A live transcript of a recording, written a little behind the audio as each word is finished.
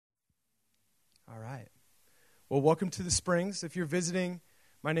Well, welcome to the Springs. If you're visiting,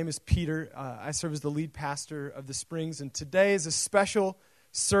 my name is Peter. I serve as the lead pastor of the Springs, and today is a special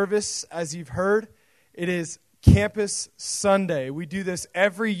service, as you've heard. It is Campus Sunday. We do this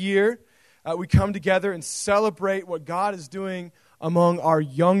every year. We come together and celebrate what God is doing among our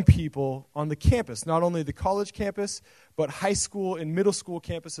young people on the campus, not only the college campus, but high school and middle school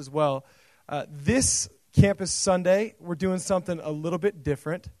campus as well. This Campus Sunday, we're doing something a little bit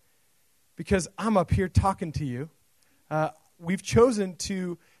different because I'm up here talking to you. We've chosen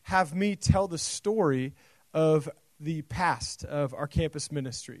to have me tell the story of the past of our campus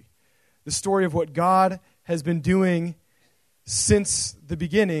ministry, the story of what God has been doing since the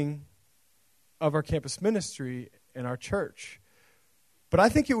beginning of our campus ministry and our church. But I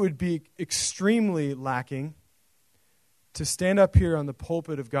think it would be extremely lacking to stand up here on the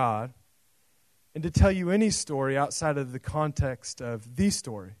pulpit of God and to tell you any story outside of the context of the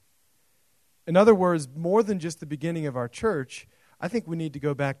story. In other words, more than just the beginning of our church, I think we need to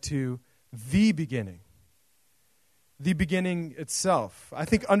go back to the beginning itself. I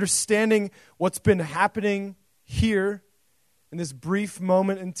think understanding what's been happening here in this brief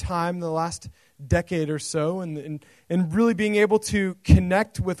moment in time, the last decade or so, and really being able to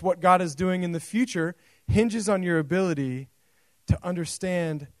connect with what God is doing in the future hinges on your ability to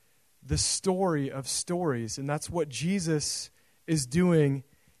understand the story of stories. And that's what Jesus is doing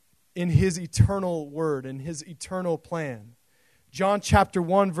in his eternal word and his eternal plan. John chapter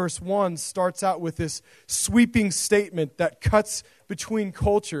 1 verse 1 starts out with this sweeping statement that cuts between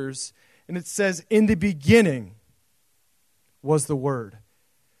cultures, and it says, "In the beginning was the Word."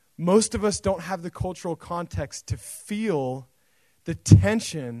 Most of us don't have the cultural context to feel the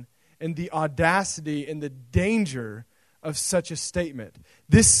tension and the audacity and the danger of such a statement.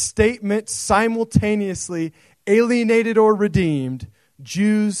 This statement simultaneously alienated or redeemed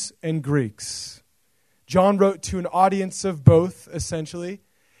Jews and Greeks. John wrote to an audience of both, essentially.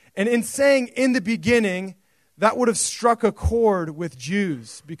 And in saying "in the beginning," that would have struck a chord with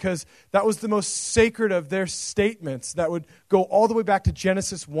Jews because that was the most sacred of their statements that would go all the way back to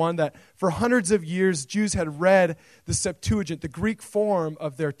Genesis 1, that for hundreds of years Jews had read the Septuagint, the Greek form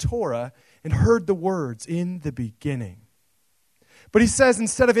of their Torah, and heard the words, "in the beginning." But he says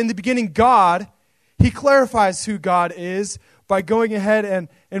instead of "in the beginning God," he clarifies who God is by going ahead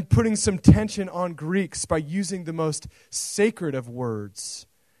and putting some tension on Greeks by using the most sacred of words.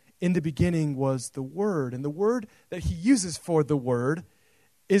 In the beginning was the Word. And the word that he uses for the Word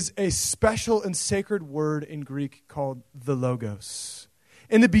is a special and sacred word in Greek called the Logos.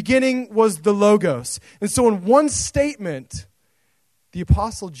 In the beginning was the Logos. And so in one statement, the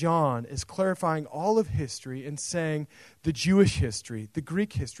Apostle John is clarifying all of history and saying the Jewish history, the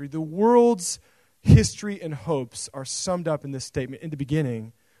Greek history, the world's history and hopes are summed up in this statement. In the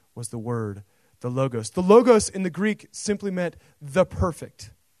beginning was the Word, the Logos. The Logos in the Greek simply meant the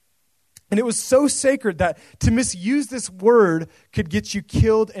perfect. And it was so sacred that to misuse this word could get you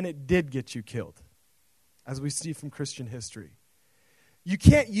killed, and it did get you killed, as we see from Christian history. You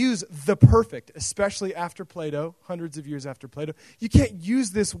can't use the perfect, especially after Plato, hundreds of years after Plato. You can't use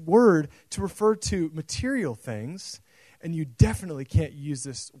this word to refer to material things, and you definitely can't use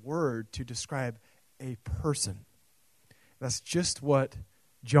this word to describe a person. That's just what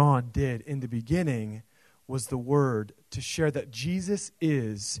John did. In the beginning was the Word, to share that Jesus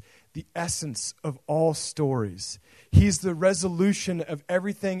is the essence of all stories. He's the resolution of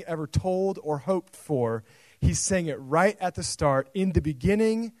everything ever told or hoped for. He's saying it right at the start. In the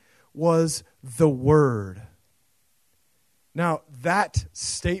beginning was the Word. Now, that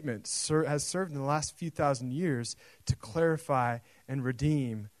statement has served in the last few thousand years to clarify and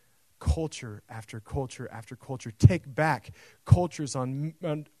redeem culture after culture after culture. Take back cultures on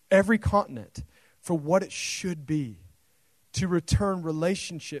every continent for what it should be. To return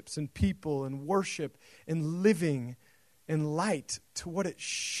relationships and people and worship and living and light to what it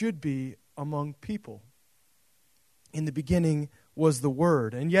should be among people. In the beginning was the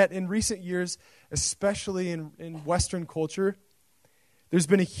Word. And yet in recent years, especially in Western culture, there's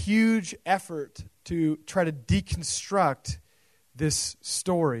been a huge effort to try to deconstruct this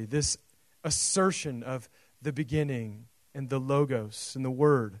story, this assertion of the beginning and the Logos and the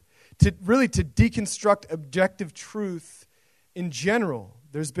Word. To deconstruct objective truth in general.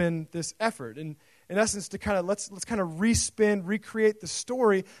 There's been this effort, and in essence, to kind of let's kind of respin, recreate the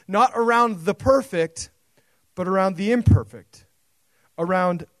story, not around the perfect, but around the imperfect,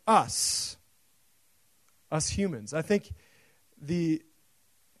 around us humans. I think the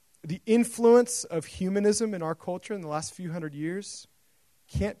influence of humanism in our culture in the last few hundred years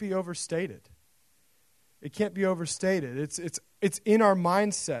can't be overstated. It can't be overstated. It's in our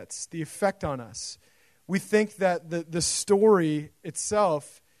mindsets, the effect on us. we think that the story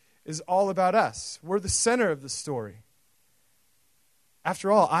itself is all about us. We're the center of the story.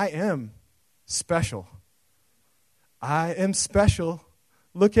 After all, I am special. I am special.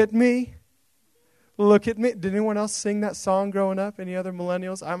 Look at me. Look at me. Did anyone else sing that song growing up? Any other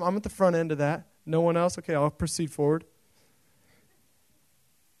millennials? I'm at the front end of that. No one else? Okay, I'll proceed forward.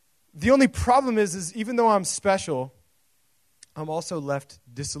 The only problem is even though I'm special, I'm also left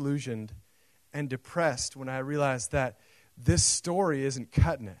disillusioned and depressed when I realize that this story isn't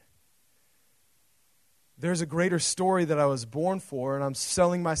cutting it. There's a greater story that I was born for, and I'm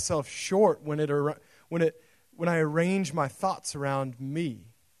selling myself short when I arrange my thoughts around me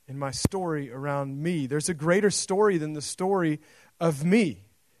and my story around me. There's a greater story than the story of me.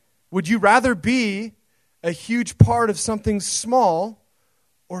 Would you rather be a huge part of something small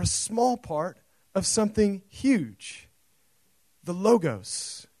or a small part of something huge? The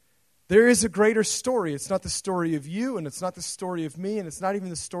Logos. There is a greater story. It's not the story of you, and it's not the story of me, and it's not even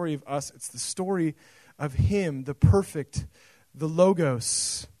the story of us. It's the story of Him, the perfect, the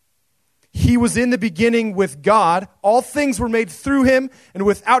Logos. He was in the beginning with God. All things were made through Him, and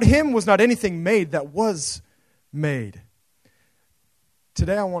without Him was not anything made that was made.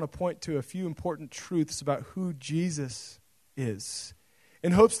 Today I want to point to a few important truths about who Jesus is,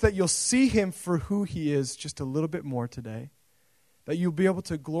 in hopes that you'll see Him for who He is just a little bit more today, that you'll be able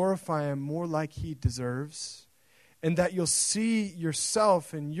to glorify Him more like He deserves, and that you'll see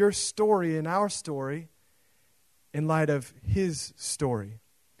yourself and your story and our story in light of His story.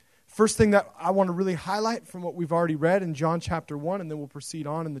 First thing that I want to really highlight from what we've already read in John chapter 1, and then we'll proceed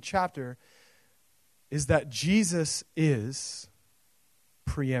on in the chapter, is that Jesus is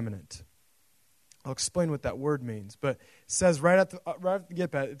preeminent. I'll explain what that word means, but it says right at the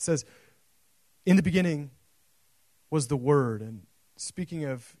get-bat, it says, in the beginning was the Word, and speaking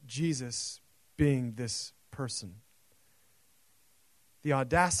of Jesus being this person. The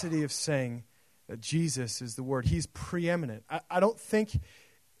audacity of saying that Jesus is the Word. He's preeminent. I don't think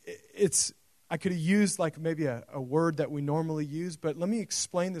I could have used like maybe a word that we normally use, but let me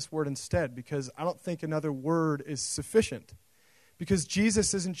explain this word instead, because I don't think another word is sufficient. Because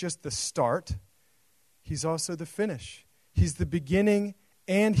Jesus isn't just the start, He's also the finish. He's the beginning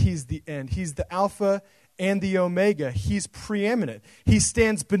and He's the end. He's the Alpha and the Omega. He's preeminent. He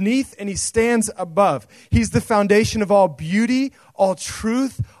stands beneath and He stands above. He's the foundation of all beauty, all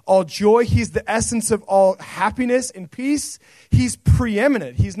truth, all joy. He's the essence of all happiness and peace. He's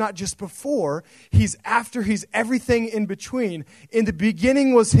preeminent. He's not just before. He's after. He's everything in between. In the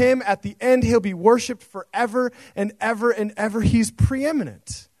beginning was Him. At the end, He'll be worshiped forever and ever and ever. He's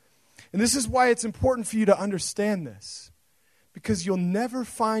preeminent. And this is why it's important for you to understand this, because you'll never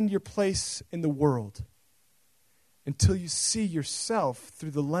find your place in the world until you see yourself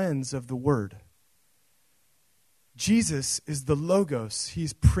through the lens of the Word. Jesus is the Logos.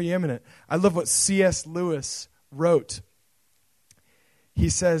 He's preeminent. I love what C.S. Lewis wrote. He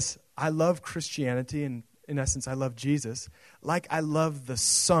says, I love Christianity, and in essence, I love Jesus, like I love the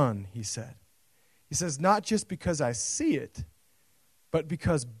sun, he said. He says, not just because I see it, but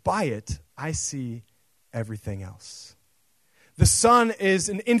because by it, I see everything else. The sun is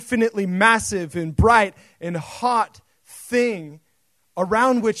an infinitely massive and bright and hot thing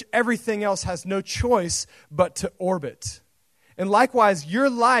around which everything else has no choice but to orbit. And likewise, your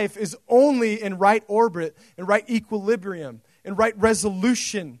life is only in right orbit, in right equilibrium, in right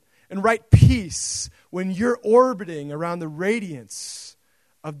resolution, in right peace when you're orbiting around the radiance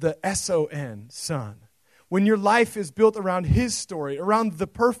of the S-O-N, sun. When your life is built around His story, around the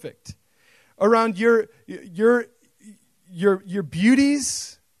perfect, around your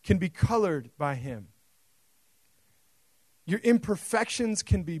beauties can be colored by Him. Your imperfections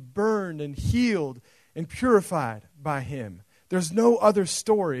can be burned and healed and purified by Him. There's no other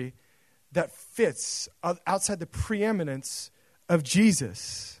story that fits outside the preeminence of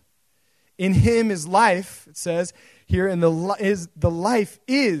Jesus. In Him is life, it says here, and the life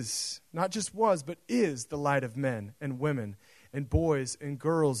is, not just was, but is the light of men and women and boys and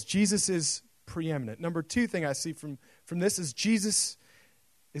girls. Jesus is preeminent. Number two thing I see from this is Jesus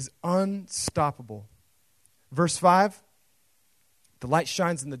is unstoppable. Verse 5, the light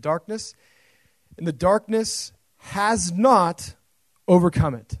shines in the darkness, and the darkness has not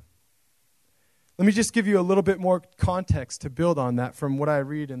overcome it. Let me just give you a little bit more context to build on that from what I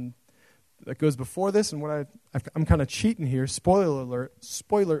read and that goes before this and what I'm kind of cheating here. Spoiler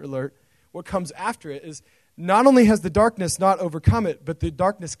alert. What comes after it is not only has the darkness not overcome it, but the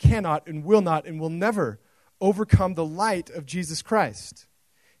darkness cannot and will never overcome the light of Jesus Christ.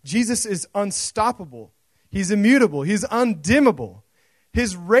 Jesus is unstoppable. He's immutable. He's undimmable.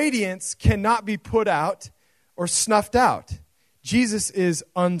 His radiance cannot be put out or snuffed out. Jesus is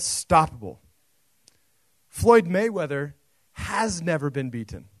unstoppable. Floyd Mayweather has never been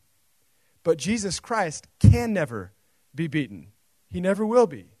beaten. But Jesus Christ can never be beaten. He never will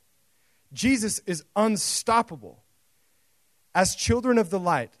be. Jesus is unstoppable. As children of the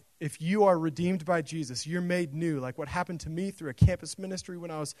light, if you are redeemed by Jesus, you're made new, like what happened to me through a campus ministry when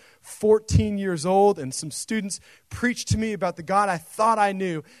I was 14 years old, and some students preached to me about the God I thought I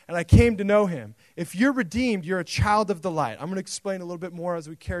knew, and I came to know him. If you're redeemed, you're a child of the light. I'm going to explain a little bit more as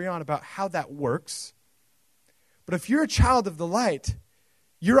we carry on about how that works. But if you're a child of the light,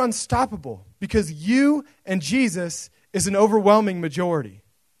 you're unstoppable because you and Jesus is an overwhelming majority.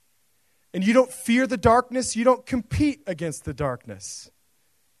 And you don't fear the darkness. You don't compete against the darkness.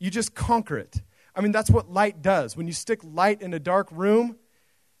 You just conquer it. I mean, that's what light does. When you stick light in a dark room,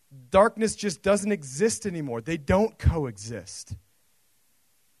 darkness just doesn't exist anymore. They don't coexist.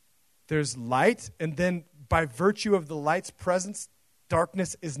 There's light, and then by virtue of the light's presence,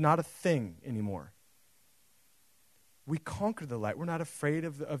 darkness is not a thing anymore. We conquer the light. We're not afraid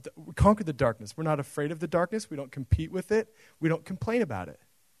we conquer the darkness. We're not afraid of the darkness. We don't compete with it. We don't complain about it.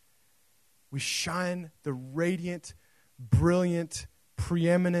 We shine the radiant, brilliant,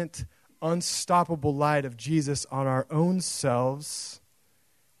 preeminent, unstoppable light of Jesus on our own selves.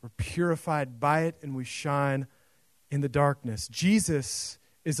 We're purified by it, and we shine in the darkness. Jesus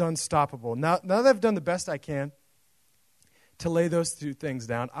is unstoppable. Now that I've done the best I can to lay those two things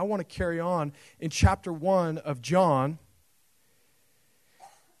down, I want to carry on in chapter 1 of John.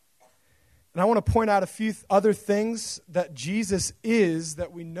 And I want to point out a few other things that Jesus is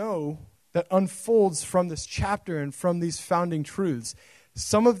that we know that unfolds from this chapter and from these founding truths.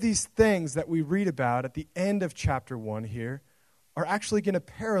 Some of these things that we read about at the end of chapter 1 here are actually going to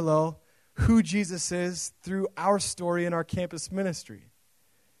parallel who Jesus is through our story in our campus ministry.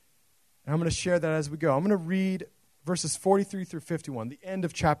 And I'm going to share that as we go. I'm going to read verses 43 through 51, the end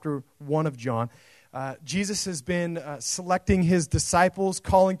of chapter 1 of John. Jesus has been selecting his disciples,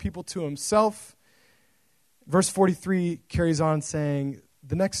 calling people to himself. Verse 43 carries on saying,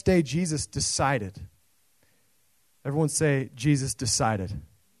 the next day Jesus decided. Everyone say, Jesus decided.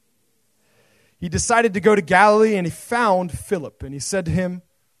 He decided to go to Galilee, and he found Philip, and he said to him,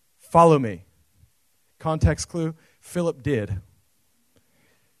 follow me. Context clue, Philip did.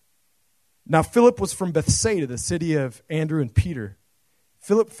 Now Philip was from Bethsaida, the city of Andrew and Peter.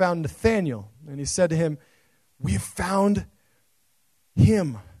 Philip found Nathanael, and he said to him, we have found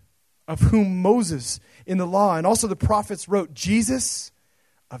him of whom Moses in the law and also the prophets wrote, Jesus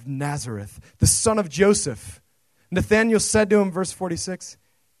of Nazareth, the son of Joseph. Nathanael said to him, verse 46,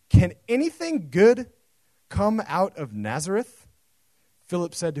 can anything good come out of Nazareth?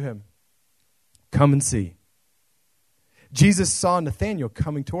 Philip said to him, come and see. Jesus saw Nathanael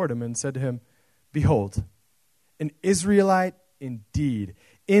coming toward him and said to him, behold, an Israelite indeed,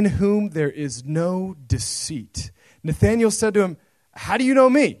 in whom there is no deceit. Nathanael said to him, how do you know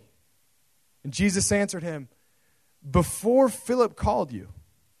me? And Jesus answered him, before Philip called you,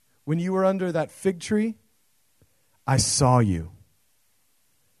 when you were under that fig tree, I saw you.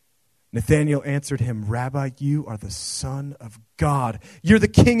 Nathanael answered him, Rabbi, you are the Son of God. You're the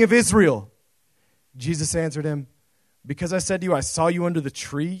King of Israel. Jesus answered him, because I said to you, I saw you under the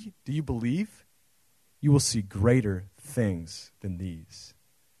tree, do you believe? You will see greater things than these.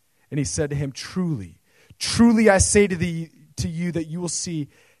 And he said to him, truly, truly I say to you that you will see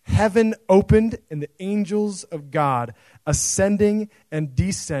heaven opened and the angels of God ascending and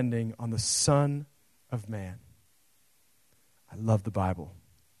descending on the Son of Man. I love the Bible.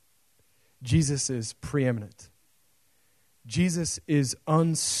 Jesus is preeminent. Jesus is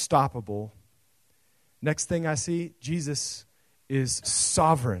unstoppable. Next thing I see, Jesus is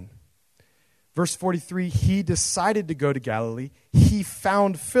sovereign. Verse 43, he decided to go to Galilee. He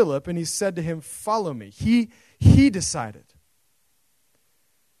found Philip and he said to him, follow me. He decided.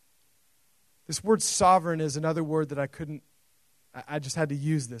 This word sovereign is another word that I just had to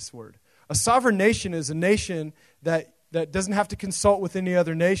use this word. A sovereign nation is a nation that doesn't have to consult with any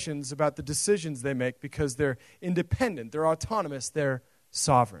other nations about the decisions they make because they're independent, they're autonomous, they're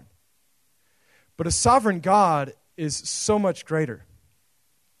sovereign. But a sovereign God is so much greater.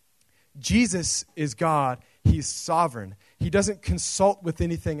 Jesus is God. He's sovereign. He doesn't consult with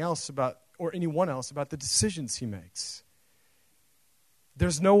anything else or anyone else about the decisions he makes.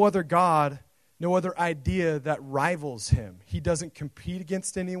 There's no other God, no other idea that rivals him. He doesn't compete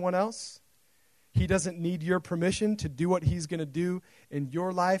against anyone else. He doesn't need your permission to do what he's going to do in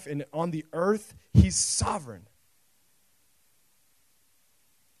your life and on the earth. He's sovereign.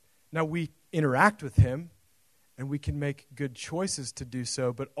 Now we interact with him and we can make good choices to do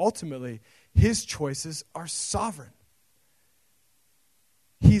so, but ultimately, his choices are sovereign.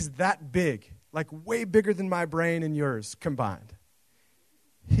 He's that big, like way bigger than my brain and yours combined.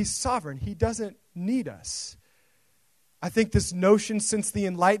 He's sovereign. He doesn't need us. I think this notion since the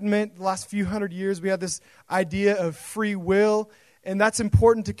Enlightenment, the last few hundred years, we have this idea of free will, and that's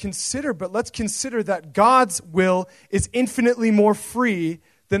important to consider, but let's consider that God's will is infinitely more free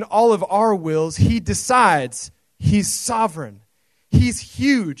than all of our wills. He decides. He's sovereign. He's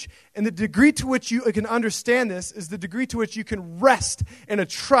huge. And the degree to which you can understand this is the degree to which you can rest in a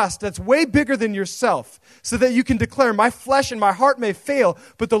trust that's way bigger than yourself, so that you can declare, my flesh and my heart may fail,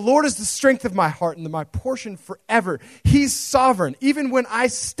 but the Lord is the strength of my heart and my portion forever. He's sovereign. Even when I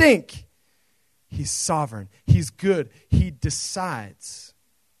stink, he's sovereign. He's good. He decides.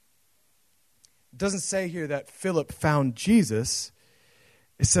 It doesn't say here that Philip found Jesus.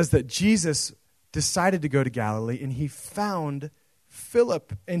 It says that Jesus decided to go to Galilee, and he found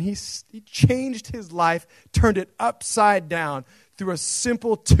Philip, and he changed his life, turned it upside down through a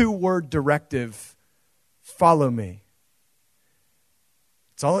simple 2-word directive: follow me.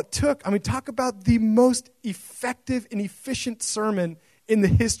 That's all it took. I mean, talk about the most effective and efficient sermon in the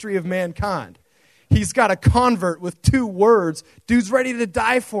history of mankind. He's got a convert with 2 words. Dude's ready to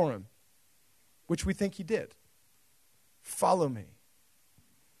die for him, which we think he did. Follow me.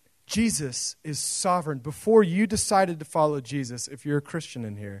 Jesus is sovereign. Before you decided to follow Jesus, if you're a Christian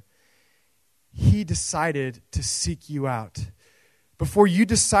in here, he decided to seek you out. Before you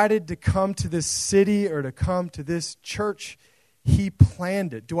decided to come to this city or to come to this church, he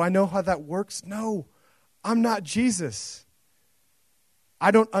planned it. Do I know how that works? No, I'm not Jesus.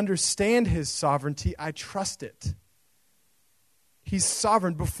 I don't understand his sovereignty. I trust it. He's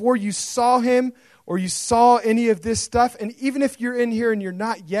sovereign. Before you saw him or you saw any of this stuff, and even if you're in here and you're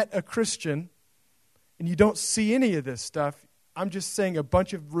not yet a Christian and you don't see any of this stuff, I'm just saying a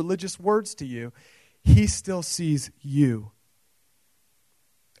bunch of religious words to you, he still sees you.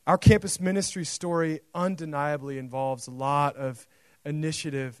 Our campus ministry story undeniably involves a lot of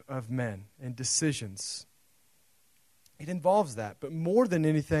initiative of men and decisions. It involves that. But more than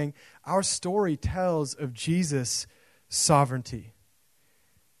anything, our story tells of Jesus' sovereignty.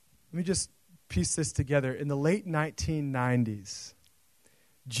 Let me just piece this together. In the late 1990s,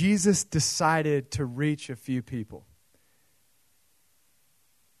 Jesus decided to reach a few people.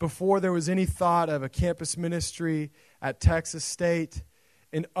 Before there was any thought of a campus ministry at Texas State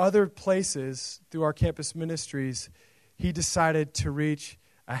and other places through our campus ministries, he decided to reach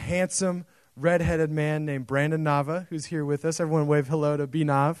a handsome, red-headed man named Brandon Nava, who's here with us. Everyone wave hello to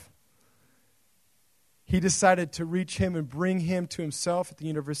B-Nav. He decided to reach him and bring him to himself at the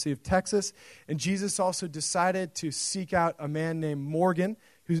University of Texas. And Jesus also decided to seek out a man named Morgan,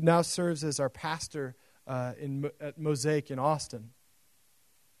 who now serves as our pastor at Mosaic in Austin.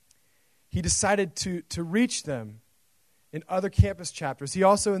 He decided to reach them in other campus chapters. He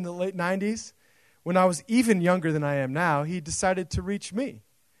also, in the late 90s, when I was even younger than I am now, he decided to reach me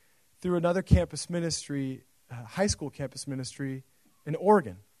through another campus ministry, high school campus ministry in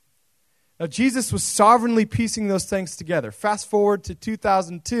Oregon. Now, Jesus was sovereignly piecing those things together. Fast forward to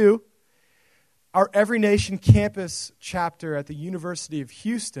 2002, our Every Nation campus chapter at the University of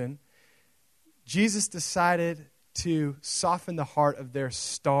Houston, Jesus decided to soften the heart of their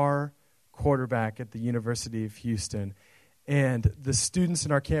star quarterback at the University of Houston. And the students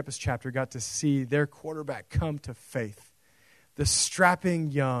in our campus chapter got to see their quarterback come to faith. The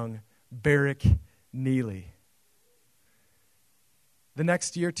strapping young Barrick Neely. The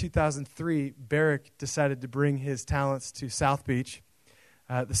next year, 2003, Barrick decided to bring his talents to South Beach.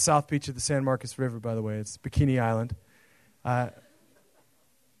 The South Beach of the San Marcos River, by the way. It's Bikini Island.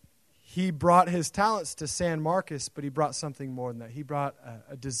 He brought his talents to San Marcos, but he brought something more than that. He brought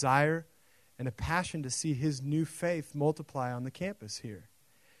a desire and a passion to see his new faith multiply on the campus here.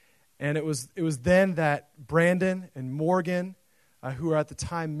 And it was then that Brandon and Morgan, who were at the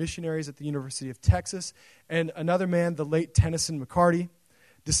time missionaries at the University of Texas, and another man, the late Tennyson McCarty,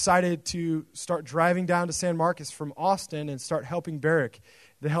 decided to start driving down to San Marcos from Austin and start helping Barrick.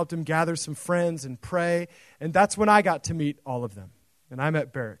 They helped him gather some friends and pray, and that's when I got to meet all of them, and I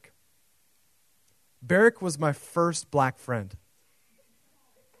met Barrick. Barrick was my first black friend.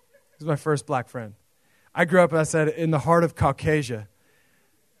 He was my first black friend. I grew up, as I said, in the heart of Caucasia.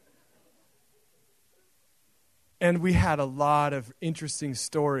 And we had a lot of interesting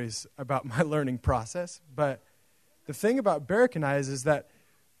stories about my learning process. But the thing about Barrick and I is that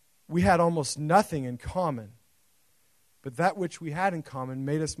we had almost nothing in common. But that which we had in common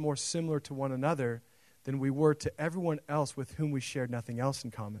made us more similar to one another than we were to everyone else with whom we shared nothing else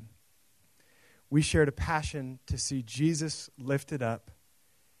in common. we shared a passion to see Jesus lifted up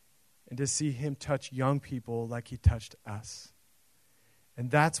and to see him touch young people like he touched us.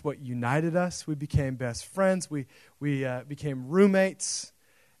 And that's what united us. We became best friends. We became roommates.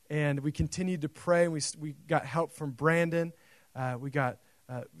 And we continued to pray. And we got help from Brandon. We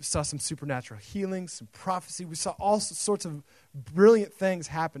saw some supernatural healing, some prophecy. We saw all sorts of brilliant things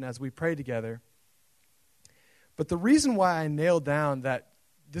happen as we prayed together. But the reason why I nailed down that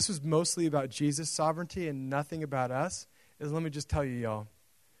this was mostly about Jesus' sovereignty and nothing about us is, let me just tell you, y'all,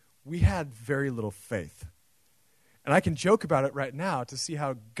 we had very little faith. And I can joke about it right now to see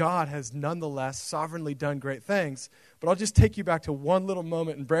how God has nonetheless sovereignly done great things. But I'll just take you back to one little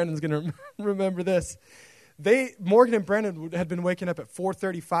moment, and Brandon's going to remember this. Morgan and Brandon had been waking up at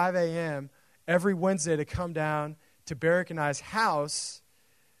 4:35 a.m. every Wednesday to come down to Barrick and I's house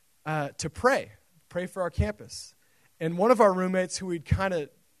to pray for our campus. And one of our roommates who we'd kind of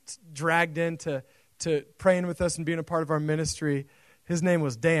dragged into praying with us and being a part of our ministry, his name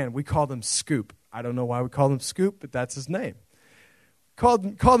was Dan. We called him Scoop. I don't know why we called him Scoop, but that's his name. Called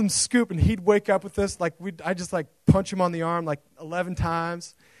him Scoop, and he'd wake up with us. I just punch him on the arm 11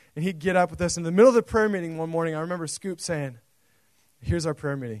 times, and he'd get up with us. In the middle of the prayer meeting one morning, I remember Scoop saying, here's our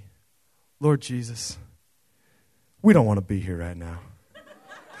prayer meeting. Lord Jesus, we don't want to be here right now.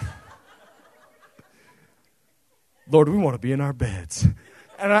 Lord, we want to be in our beds.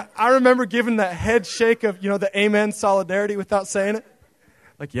 And I remember giving that head shake of, the amen solidarity without saying it.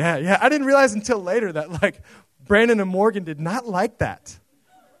 Yeah. I didn't realize until later that, Brandon and Morgan did not like that.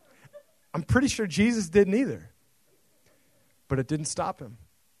 I'm pretty sure Jesus didn't either. But it didn't stop him.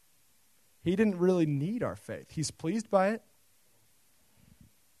 He didn't really need our faith. He's pleased by it.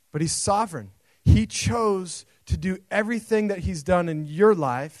 But he's sovereign. He chose to do everything that he's done in your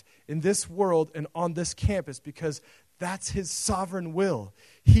life, in this world, and on this campus because that's his sovereign will.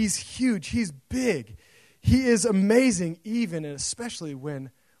 He's huge. He's big. He is amazing even and especially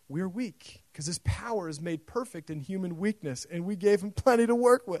when we're weak, because his power is made perfect in human weakness, and we gave him plenty to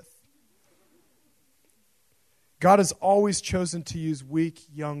work with. God has always chosen to use weak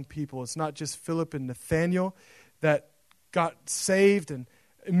young people. It's not just Philip and Nathaniel that got saved and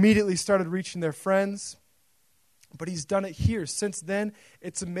immediately started reaching their friends, but he's done it here. Since then,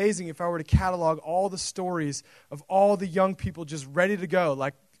 it's amazing if I were to catalog all the stories of all the young people just ready to go,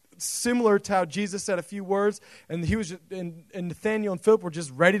 similar to how Jesus said a few words, and and Nathaniel and Philip were just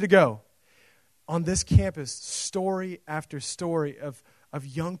ready to go. On this campus, story after story of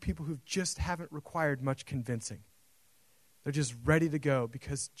young people who just haven't required much convincing. They're just ready to go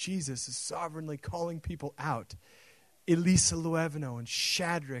because Jesus is sovereignly calling people out. Elisa Luevino and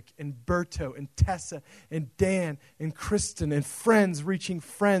Shadrach and Berto and Tessa and Dan and Kristen and friends reaching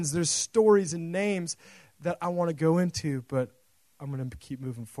friends. There's stories and names that I want to go into, but I'm going to keep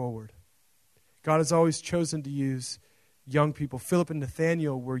moving forward. God has always chosen to use young people. Philip and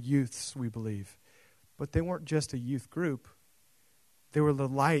Nathaniel were youths, we believe. But they weren't just a youth group. They were the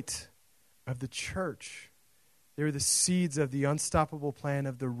light of the church. They were the seeds of the unstoppable plan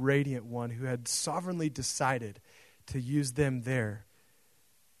of the Radiant One who had sovereignly decided to use them there.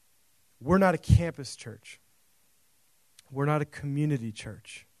 We're not a campus church. We're not a community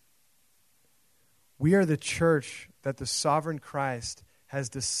church. We are the church that the sovereign Christ has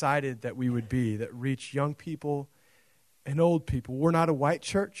decided that we would be, that reach young people and old people. We're not a white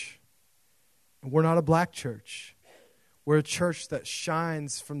church. We're not a black church. We're a church that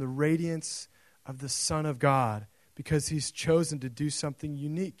shines from the radiance of the Son of God because he's chosen to do something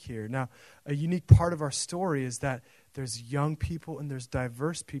unique here. Now, a unique part of our story is that there's young people and there's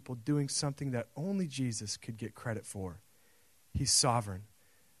diverse people doing something that only Jesus could get credit for. He's sovereign.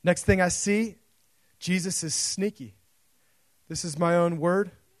 Next thing I see, Jesus is sneaky. This is my own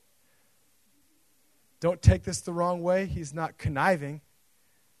word. Don't take this the wrong way. He's not conniving,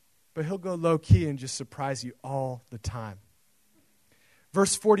 but he'll go low-key and just surprise you all the time.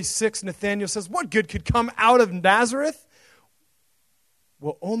 Verse 46, Nathanael says, "What good could come out of Nazareth?"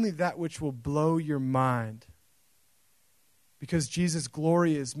 Well, only that which will blow your mind. Because Jesus'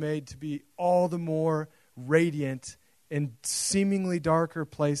 glory is made to be all the more radiant in seemingly darker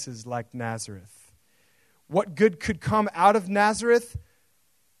places like Nazareth. What good could come out of Nazareth?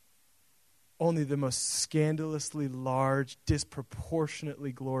 Only the most scandalously large,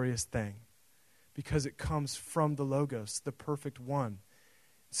 disproportionately glorious thing. Because it comes from the Logos, the perfect one.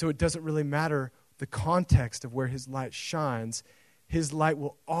 So it doesn't really matter the context of where his light shines. His light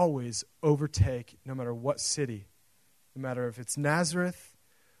will always overtake no matter what city. No matter if it's Nazareth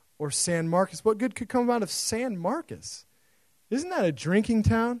or San Marcos. What good could come out of San Marcos? Isn't that a drinking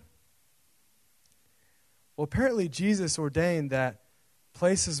town? Well, apparently Jesus ordained that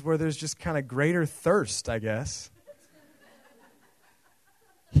places where there's just kind of greater thirst, I guess.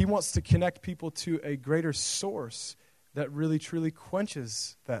 He wants to connect people to a greater source that really, truly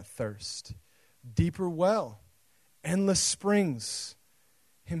quenches that thirst. Deeper well, endless springs,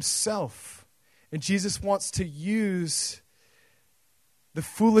 himself. And Jesus wants to use the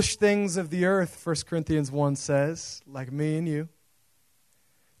foolish things of the earth, 1 Corinthians 1 says, like me and you,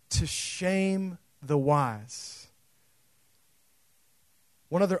 to shame the wise.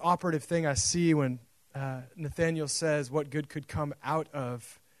 One other operative thing I see when Nathanael says what good could come out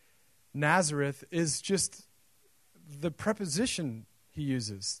of Nazareth is just the preposition he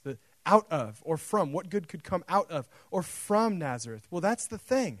uses, the out of or from. What good could come out of or from Nazareth? Well, that's the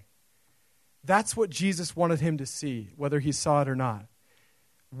thing. That's what Jesus wanted him to see, whether he saw it or not.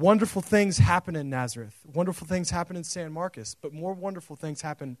 Wonderful things happen in Nazareth. Wonderful things happen in San Marcos, but more wonderful things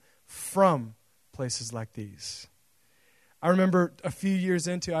happen from places like these. I remember a few years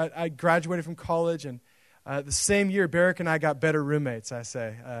into, I graduated from college, and the same year, Barrick and I got better roommates, I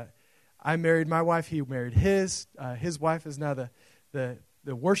say. I married my wife, he married his. His wife is now the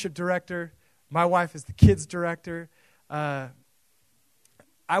worship director. My wife is the kids director.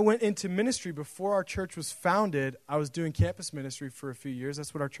 I went into ministry before our church was founded. I was doing campus ministry for a few years.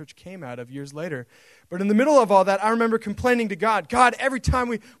 That's what our church came out of years later. But in the middle of all that, I remember complaining to God, God, every time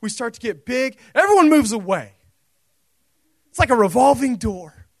we start to get big, everyone moves away. It's like a revolving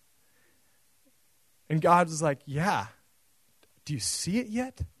door. And God was like, yeah, do you see it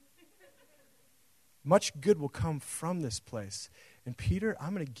yet? Much good will come from this place. And Peter,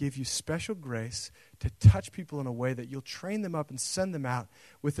 I'm going to give you special grace to touch people in a way that you'll train them up and send them out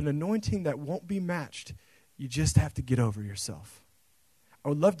with an anointing that won't be matched. You just have to get over yourself. I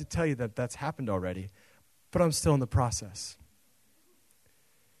would love to tell you that that's happened already, but I'm still in the process.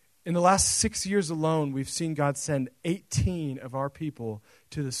 In the last 6 years alone, we've seen God send 18 of our people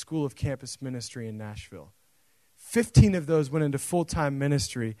to the School of Campus Ministry in Nashville. 15 of those went into full-time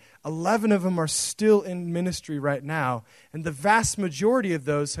ministry. 11 of them are still in ministry right now. And the vast majority of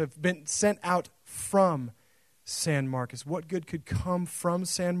those have been sent out from San Marcos. What good could come from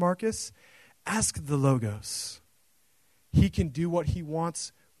San Marcos? Ask the Logos. He can do what he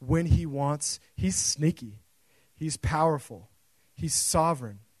wants when he wants. He's sneaky. He's powerful. He's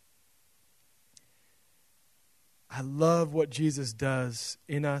sovereign. I love what Jesus does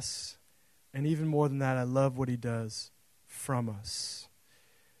in us. And even more than that, I love what he does from us.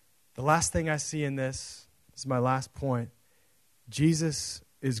 The last thing I see in this is my last point. Jesus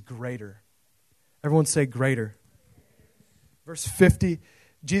is greater. Everyone say greater. Verse 50,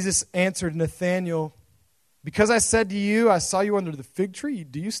 Jesus answered Nathanael, because I said to you, I saw you under the fig tree,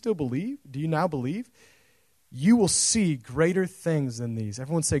 do you still believe? Do you now believe? You will see greater things than these.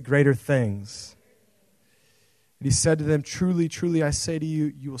 Everyone say greater things. And he said to them, truly, truly, I say to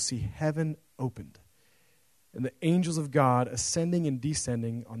you, you will see heaven opened, and the angels of God ascending and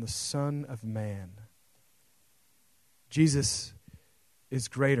descending on the Son of Man. Jesus is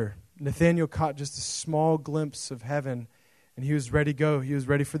greater. Nathanael caught just a small glimpse of heaven, and he was ready to go. He was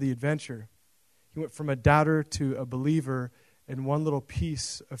ready for the adventure. He went from a doubter to a believer in one little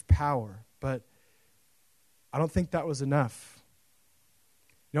piece of power. But I don't think that was enough.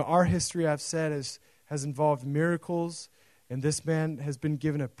 You know, our history, I've said, has involved miracles, and this man has been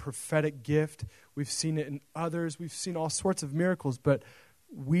given a prophetic gift. We've seen it in others. We've seen all sorts of miracles, but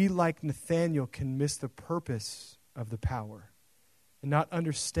we, like Nathanael, can miss the purpose of the power and not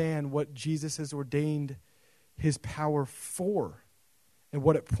understand what Jesus has ordained his power for and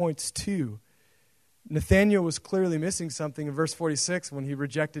what it points to. Nathanael was clearly missing something in verse 46 when he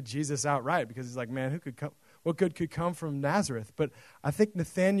rejected Jesus outright, because he's like, man, what good could come from Nazareth? But I think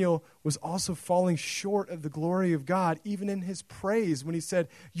Nathanael was also falling short of the glory of God, even in his praise when he said,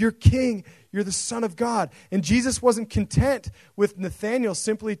 you're king, you're the Son of God. And Jesus wasn't content with Nathanael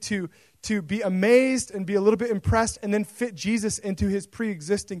simply to be amazed and be a little bit impressed and then fit Jesus into his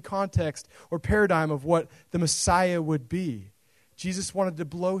pre-existing context or paradigm of what the Messiah would be. Jesus wanted to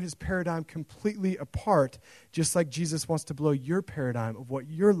blow his paradigm completely apart, just like Jesus wants to blow your paradigm of what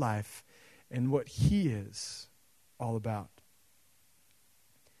your life and what he is all about.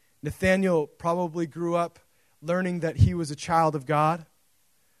 Nathanael probably grew up learning that he was a child of God.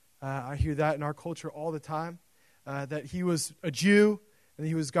 I hear that in our culture all the time, that he was a Jew and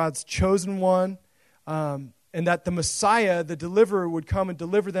he was God's chosen one, and that the Messiah, the deliverer, would come and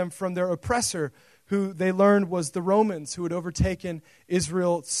deliver them from their oppressor, who they learned was the Romans, who had overtaken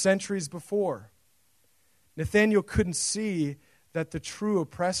Israel centuries before. Nathanael couldn't see that the true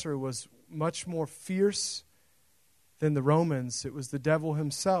oppressor was much more fierce than the Romans. It was the devil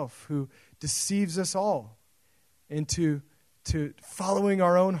himself who deceives us all into to following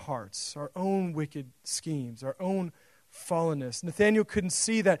our own hearts, our own wicked schemes, our own fallenness. Nathanael couldn't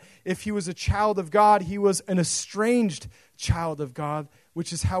see that if he was a child of God, he was an estranged child of God,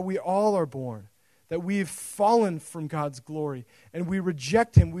 which is how we all are born. That we've fallen from God's glory and we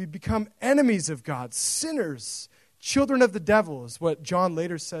reject him. We become enemies of God, sinners, children of the devil is what John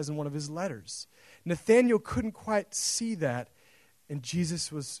later says in one of his letters. Nathanael couldn't quite see that, and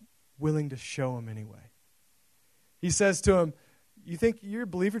Jesus was willing to show him anyway. He says to him, you think you're a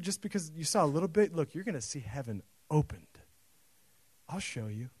believer just because you saw a little bit? Look, you're going to see heaven opened. I'll show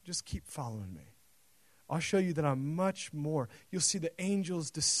you. Just keep following me. I'll show you that I'm much more. You'll see the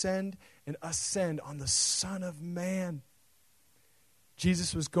angels descend and ascend on the Son of Man.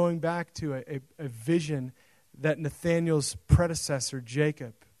 Jesus was going back to a vision that Nathanael's predecessor,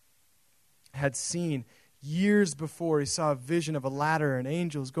 Jacob, had seen years before. He saw a vision of a ladder and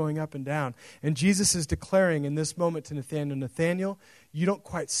angels going up and down. And Jesus is declaring in this moment to Nathanael, Nathanael, you don't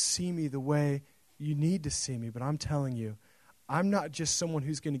quite see me the way you need to see me, but I'm telling you, I'm not just someone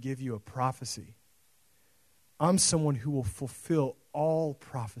who's going to give you a prophecy. I'm someone who will fulfill all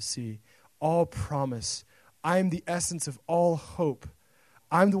prophecy, all promise. I'm the essence of all hope.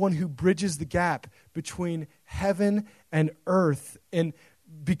 I'm the one who bridges the gap between heaven and earth. And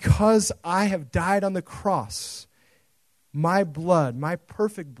because I have died on the cross, my blood, my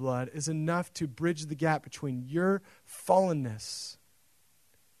perfect blood, is enough to bridge the gap between your fallenness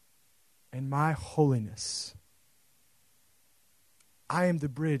and my holiness. I am the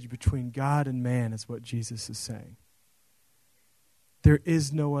bridge between God and man, is what Jesus is saying. There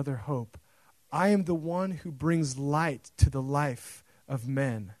is no other hope. I am the one who brings light to the life of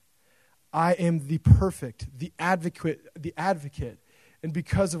men. I am the perfect, the advocate. And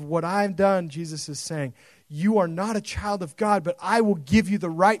because of what I've done, Jesus is saying, you are not a child of God, but I will give you the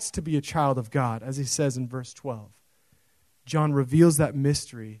rights to be a child of God, as he says in verse 12. John reveals that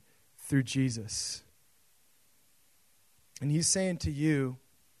mystery through Jesus. And he's saying to you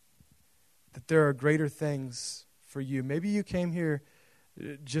that there are greater things for you. Maybe you came here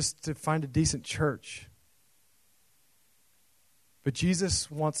just to find a decent church. But Jesus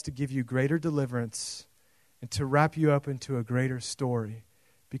wants to give you greater deliverance and to wrap you up into a greater story,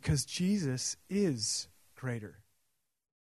 because Jesus is greater.